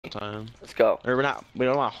time. Let's go. Or we're not. We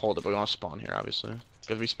don't want to hold it, but we want to spawn here, obviously,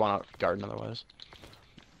 because we spawn out garden otherwise.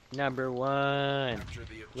 Number one.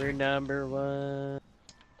 We're number one.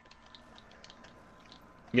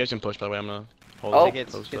 You guys can push, by the way. I'm gonna hold Oh. it.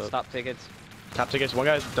 Tickets. Post Get up. stop tickets. Top tickets. One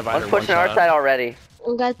guy's divider. One's pushing our side already.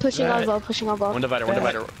 One guy pushing Right. our ball, pushing our ball. One divider. One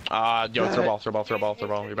divider. Yo, throw ball. Throw ball. Throw ball. Throw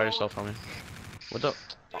ball. You're by yourself, homie. What the?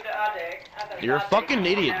 You're a fucking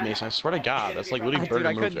idiot, Mason. I swear to God. That's like literally Dude, burger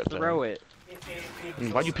I moves couldn't right throw there. it.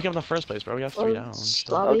 Why'd you pick up in the first place, bro? We got 3 down.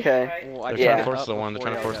 Lobby. Okay. Well, I They're trying Yeah. to force the one. They're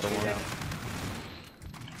trying to before force the y'all got one. three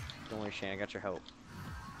down. Don't worry, Shane. I got your help.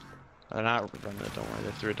 They're not running it. Don't worry.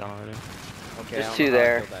 They threw it down already. Okay. There's I don't two know how I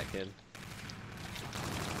there. killed that kid.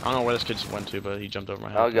 I don't know where this kid just went to, but he jumped over my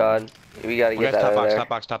head. Oh god. We gotta One get guy's that top out of box. there. Top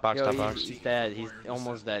box. Top box. Yo, Top box. he's dead. He's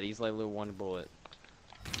almost dead. He's like little one bullet.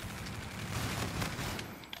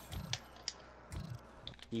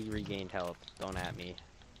 He regained health. Don't at me.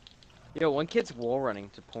 Yo, one kid's wall running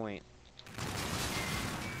to point.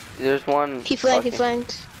 There's one. He flanked, he fucking-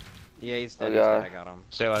 flanked. Yeah, he's Oh, dead. He's dead. God. I got him.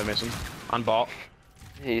 Stay alive, Mason. On ball.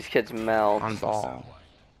 These kids melt. On ball.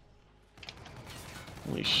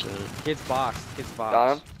 Holy shit. Kid's boxed. Kid's boxed.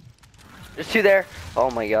 Got him. There's two there. Oh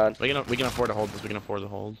my god. We can afford to hold this. We can afford to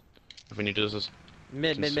hold. If we need to, this is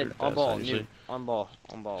Mid. considered On bad ball. side usually. New. On ball.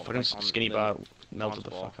 On ball. fucking Like, on skinny middle. bot melted the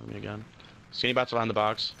ball. fuck out of me again. Skinny bot's behind the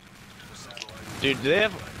box. Dude, do they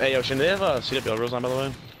have? Hey, Ocean, do they have CWL rules on, by the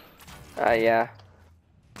way? Yeah.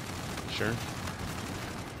 Sure.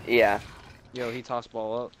 Yeah. Yo, he tossed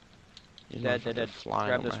ball up. These Dead. motherfuckers flying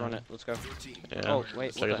Grab on this, my run head. it. Let's go. Yeah. Oh,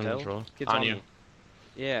 wait, So what I the guess I'm hell? neutral. Kid's On on you. me.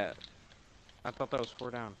 Yeah. I thought that was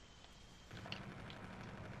 4 down.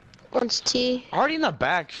 One's T. Already in the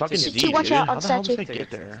back, fucking Ticket. Z, Two, watch dude. out How on the hell did they statue. get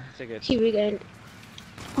there? Tickets. He regained.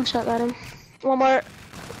 One shot got him. One more.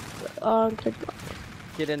 Good.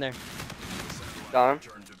 Get in there. Got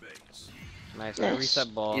him. Nice. Nice. I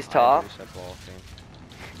reset ball. He's I top. reset ball. Okay.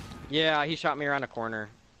 Yeah, he shot me around a corner.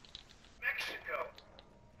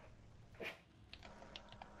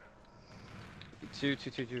 Two.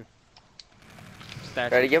 Statue,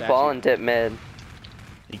 Ready to get statue. ball and dip mid.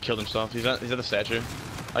 He killed himself. He's at the statue.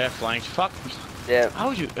 I got flanked. Fuck. Yeah. How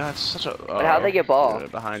would you? That's such a. But how'd they get ball? Yeah,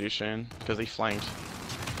 behind you, Shane. Because they flanked.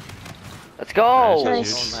 Let's go.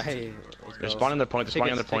 Nice. Oh, nice. Let's They're go. spawning their points. They're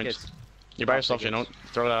spawning their Tickets, points. tickets. You're by Top yourself, Shane. tickets.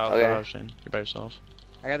 Don't throw that out. Okay. Throw that out, Shane. You're by yourself.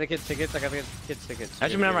 I got the kids tickets. I got the kids tickets.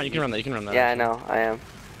 Actually, never mind. You can run that. You can run that. Yeah, I know. I am.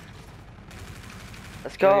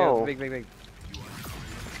 Let's There you go. Big.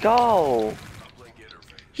 Let's go.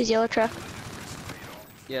 He's yellow truck.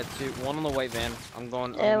 Yeah, two. One on the white van. I'm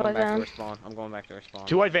going Yeah, back white to van. our spawn. I'm going back to our spawn.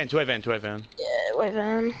 Two white van. Yeah, wait,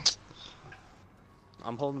 man.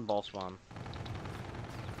 I'm holding ball spawn.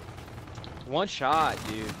 One shot,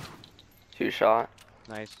 dude. 2 shot.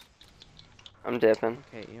 Nice. I'm dipping.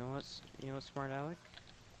 Okay, you know what's smart, Alec?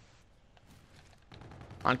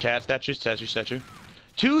 On cat statue.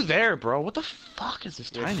 Two there, bro. What the fuck is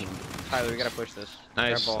this Yes. timing? Tyler, we gotta push this.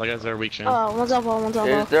 Nice. Grab ball. Like that's their weak, Shane. Oh, one's on ball, one's on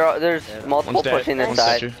ball. There's Yeah. multiple One's dead. pushing this One's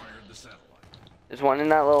side. statue. There's one in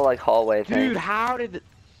that little like hallway thing. Dude, how did it...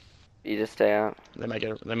 You just stay out. They might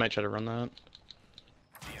try to run that.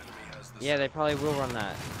 Yeah, they probably will run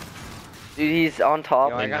that. Dude, he's on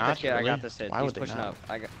top. Yo, I They got not, this kid. I really? got this kid. Why He's would they pushing not? up.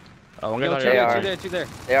 I got... Oh, one Yo, guy two they there, are. two there, two there.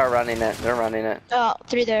 They are running it. They're running it. Oh,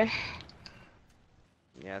 3 there.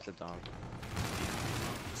 Yeah, it's a dog.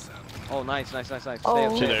 Oh, nice. Stay Oh. up, stay Two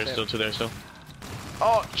up, there, stay still up. two there, still.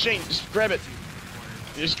 Oh, Shane, just grab it.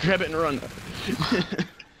 Just grab it and run.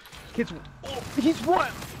 Kids... Oh, he's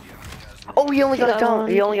one! Oh, he only got a dunk.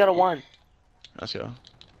 He only got a 1. Let's go.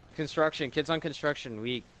 Construction. Kids on construction.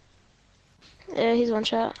 Weak. Yeah, he's one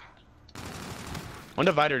shot. One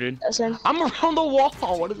divider, dude. That's him. I'm around the wall.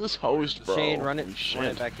 What is this host, bro? Shane, run Holy it. shit. Run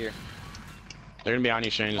it back here. They're gonna be on you,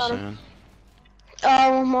 Shane. Just Got saying.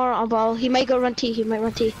 Oh, one more on ball. He might go run T. He might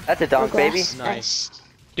run T. That's a dunk, baby. Glass. Nice.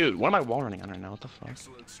 Dude, what am I wall running on right now? What the fuck?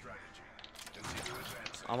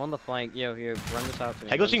 I'm on the flank. Yo, here, run this out to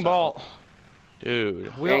me. Hey, glitching ball.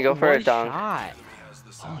 Dude. We're gonna go for a one dunk. shot.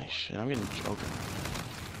 Holy shit, I'm getting joking.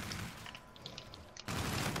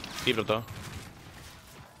 Keep it though.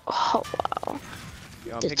 Oh, wow.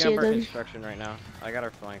 Yo, I'm The picking two up of our them. construction right now. I got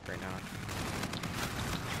our flank right now.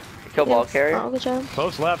 Kill ball Yeah. carrier. Oh, good job.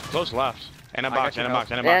 Close left, close left. And a I box, got and a your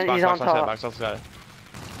box, and a help. box, And he's box, on box, top. box, box,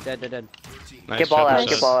 box. Dead. Nice Get ball shot, out. nice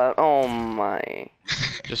Get shot. ball out. Oh my.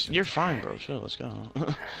 Just, you're fine, bro. Chill, let's go.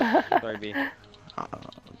 Sorry, B.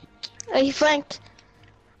 He flanked.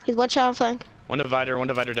 He's one shot on flank. One divider,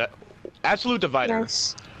 absolute divider.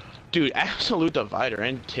 Nice. Dude, absolute divider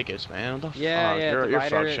and tickets, man. What the Yeah, fuck? yeah, You're divider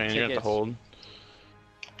fucked, and Shane. You're gonna have to tickets. hold.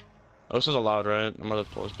 Oh, this is allowed, right? I'm gonna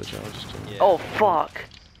pull this bitch out. Just Yeah. Oh fuck.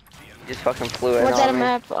 He just fucking flew in What's that on me.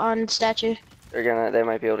 map on statue? They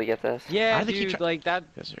might be able to get this. Yeah, Why do they keep dude, try- like that.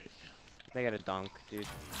 Yes, sir. They got a dunk, dude.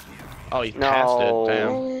 Oh, he No. passed it.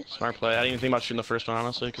 Damn. Smart play. I didn't even think about shooting the first one,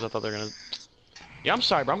 honestly, because I thought they were gonna... Yeah, I'm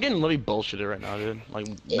sorry, bro. I'm getting literally bullshitted right now, dude. Like,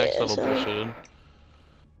 next level sorry. bullshitted.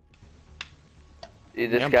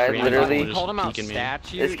 Dude, this I'm guy pretty literally. just He called him out peeking me.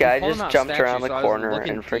 statue. This he guy called him just out jumped statue, around the so I was corner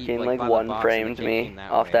looking and deep, freaking by like the one box, and framed they me came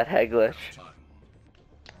that off way. that head glitch.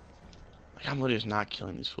 Like, I'm literally just not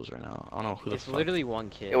killing these fools right now. I don't know who the It's fuck literally one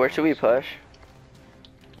kid. Hey, where should we push?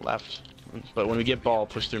 left. But when we get ball,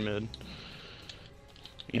 push through mid.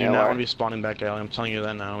 You do Yeah, not why? want to be spawning back alley. I'm telling you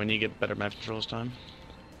that now. We need to get better map control this time.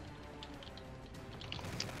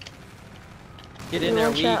 Get in there,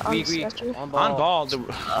 One shot on weak. statue. On ball. On ball. The...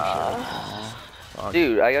 Fuck.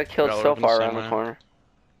 Dude, I got killed We're so open the far same around the way. corner.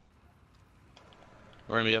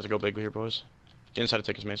 We're gonna have to go big here, boys. Get inside to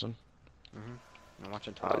take his Mason. I'm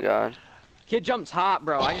watching top. Oh god. Kid jumped top,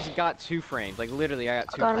 bro. I just got 2 frames. Like, literally, I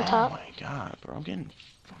got 2 Got him frames. Oh top. my god, bro. I'm getting...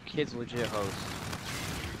 Kid's legit host.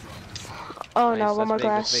 Oh Nice, no, one more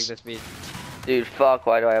that's glass. That's big. Dude, fuck,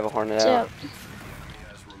 why do I have a hornet out? Yep.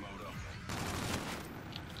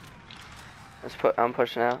 I'm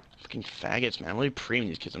pushing out. Fucking faggots, man. I'm really preeming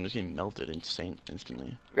these kids. I'm just getting melted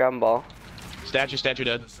instantly. Grab 'em ball. Statue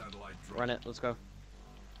dead. Run it. Let's go.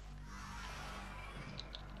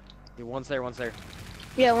 Dude, one's there.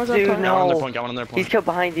 Yeah, one's on Dude, corner. Got one on No. their point, got one on their point. He's killed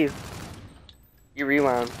behind you. You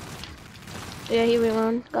rewound. Yeah, he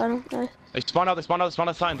rewound. Got him. Nice. They spawned out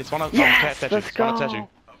sign. They spawned out Yes, statue. let's Spawned out go. statue.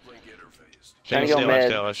 Trying Shane, to go mid.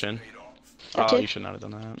 stay alive, Shane. Oh, Okay. you should not have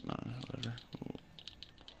done that. No, whatever.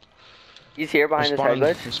 He's here behind this head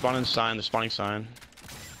glitch. They're spawning sign, they're spawning sign.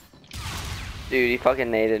 Dude, he fucking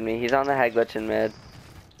naded me. He's on the head glitch in mid.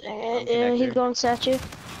 Yeah, he's going statue. You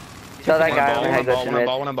saw that One guy ball, on the head glitch in mid.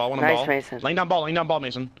 one on ball. Nice, Mason. Laying down ball,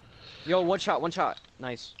 Mason. Yo, one shot.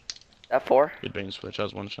 Nice. That 4? Good bait and switch, that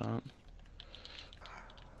was one shot.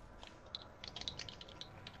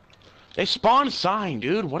 They spawned sign,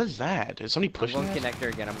 dude. What is that? Is somebody I'm pushing going that?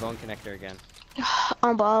 connector again.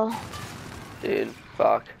 On ball. Dude,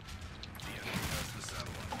 fuck.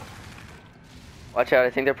 Watch out, I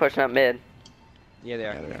think they're pushing up mid. Yeah, they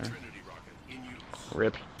are. Yeah, they are.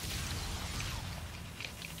 Rip.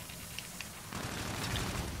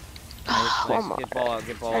 Nice. my Get ball out.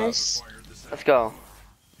 Nice. Let's go.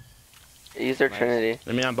 Use their Nice. Trinity.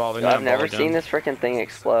 Let me on ball. Yo, I've never seen this freaking thing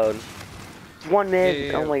explode. One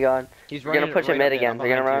mid. Yeah. Oh my god. He's They're running. gonna push right it mid up again. there,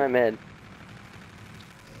 They're gonna I'm run it behind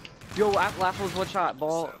mid. you. Yo, Laff was one shot.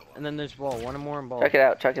 Ball, and then there's ball. One more and ball. Check it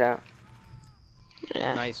out. Check it out.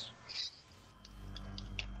 Yeah. Nice.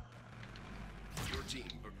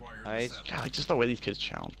 Nice. God, like just the way these kids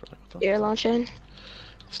challenge, bro. What the Air fuck? launching.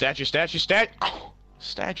 Statue. Oh,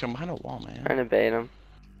 statue. I'm behind a wall, man. Trying to bait him.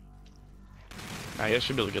 I guess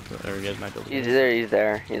should be able to get the. Or you guys might be able to. He's Get it. there. He's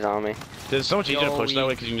there. He's on me. It's so much easier to Yo, push that we-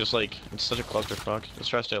 way because you can just like. It's such a clusterfuck. Let's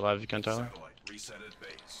try to stay alive if you can, Tyler.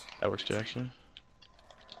 That works too, actually.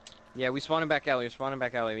 Yeah, we spawning back alley.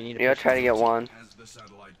 We need to. You gotta push try to it. get one.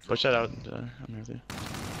 Push that out. I'm here with you.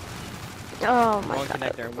 Oh my One god.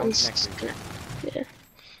 connector, one One's connector. Yeah.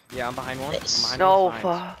 Yeah, I'm behind one. Nice. I'm behind No, one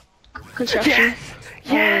signs. fuck. Construction.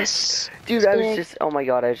 Yes! Dude, I was Sick. just. Oh my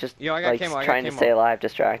god, I was just Yo, I got like camo, I got trying to camo. stay alive,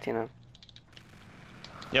 distracting him.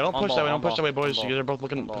 Yeah, don't On push ball, that way. on Don't push that ball, way, boys. on You guys are ball, both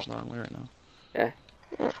looking on ball. pushing the wrong way right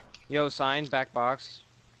now. Yo, sign back box.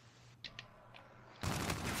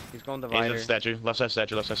 He's going He's divider. at statue. Left side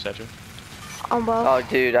statue. Left side statue. On ball. Oh,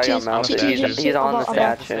 dude, I got Jeez, melted. jeez, He's on the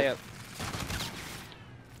jeez. Stay statue. up.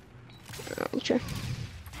 Sure.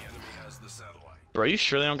 Bro, are you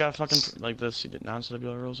sure they don't got fucking like this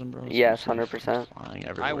non-CWL rules in, bro? Yes, It's fucking 100%. Flying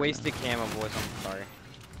everywhere. I man. wasted camo, boys. I'm sorry.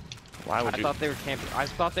 Why would I you? thought they were camping. I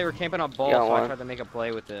thought they were camping on ball, Got so I one. tried to make a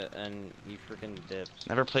play with it, and you freaking dipped.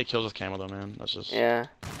 Never play kills with camo though, man. That's just. Yeah.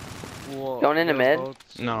 Cool. Going into mid?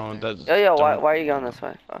 No, that's. Yo, why don't- are you going this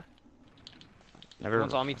way? Fuck. Never.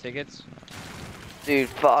 One's on me tickets. Dude,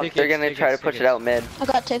 fuck. Tickets, They're gonna try to tickets, push it tickets. out mid. I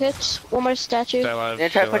got tickets. One more statue. Stay alive. They're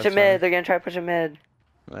gonna try to stay push it alive, mid. They're gonna try to push it mid.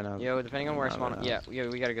 I know. Yo, depending on where I No, spawn. no. Yeah,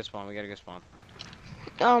 we got a good spawn.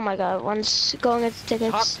 Oh my god. One's going into Top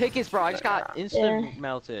tickets. tickets, bro. I just got instant Yeah.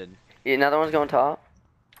 melted. Yeah, another one's going top.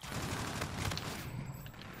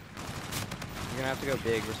 You're gonna have to go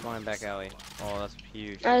big. We're spawning back alley. Oh, that's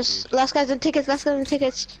huge. Nice. Huge. Last guy's in tickets. Last guy's in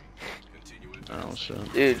tickets. Oh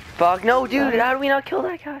shit. Dude, fuck. No, dude. How do we not kill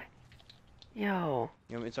that guy? Yo.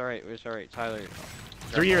 You know, it's alright. It's alright. Tyler.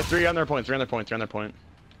 Three on their point. 3 on their point. 3 on their point.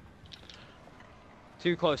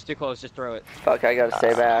 Too close. Just throw it. Fuck, I gotta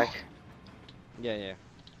stay back. Yeah.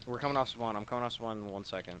 We're coming off spawn. I'm coming off spawn in 1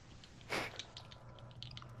 second.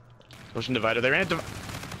 Pushing divider. They ran.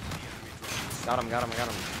 Got him. Yo,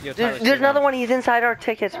 Tyler, There's stay another down. one. He's inside our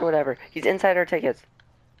tickets or whatever. He's inside our tickets.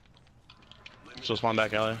 So spawn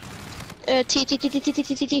back, Ellie. T.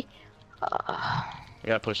 You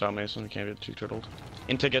gotta push out, Mason. You can't get too turtled.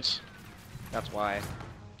 In tickets. That's why.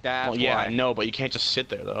 That's Well, yeah, why. I know, but you can't just sit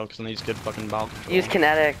there though, because then he's good fucking ball control. Use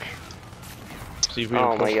kinetic. See, if we Oh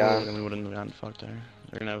didn't my push God. forward, then we wouldn't have gotten fucked there.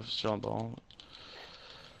 They're gonna have still on ball.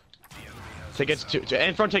 Tickets two,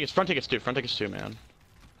 and front tickets too, man.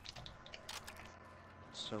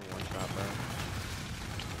 So one shot,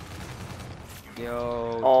 bro.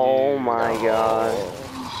 Yo. Oh dude. my God.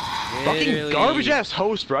 Fucking Literally. garbage ass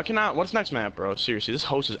host, bro. I cannot. What's next map, bro? Seriously, this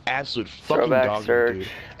host is absolute fucking Throwback dog, search. dude.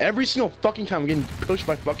 Every single fucking time I'm getting pushed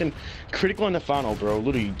by fucking critical in the final, bro.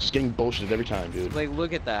 Literally just getting bullshit every time, dude. Like,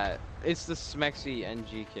 look at that. It's the Smexy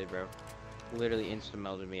NG kid, bro. Literally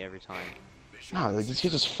insta-melded me every time. Nah, like these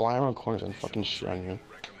kids just fly around corners and fucking shit on you.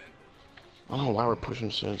 I don't know why we're pushing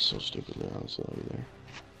shit so stupidly, honestly, over there.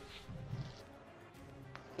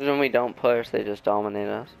 When we don't push, they just dominate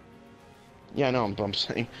us. Yeah, I know, but I'm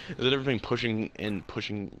saying there's a difference between pushing and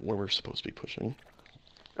pushing where we're supposed to be pushing.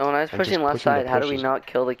 Oh, when I was And just pushing left pushing the side, how do we pushes. not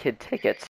kill the kid tickets?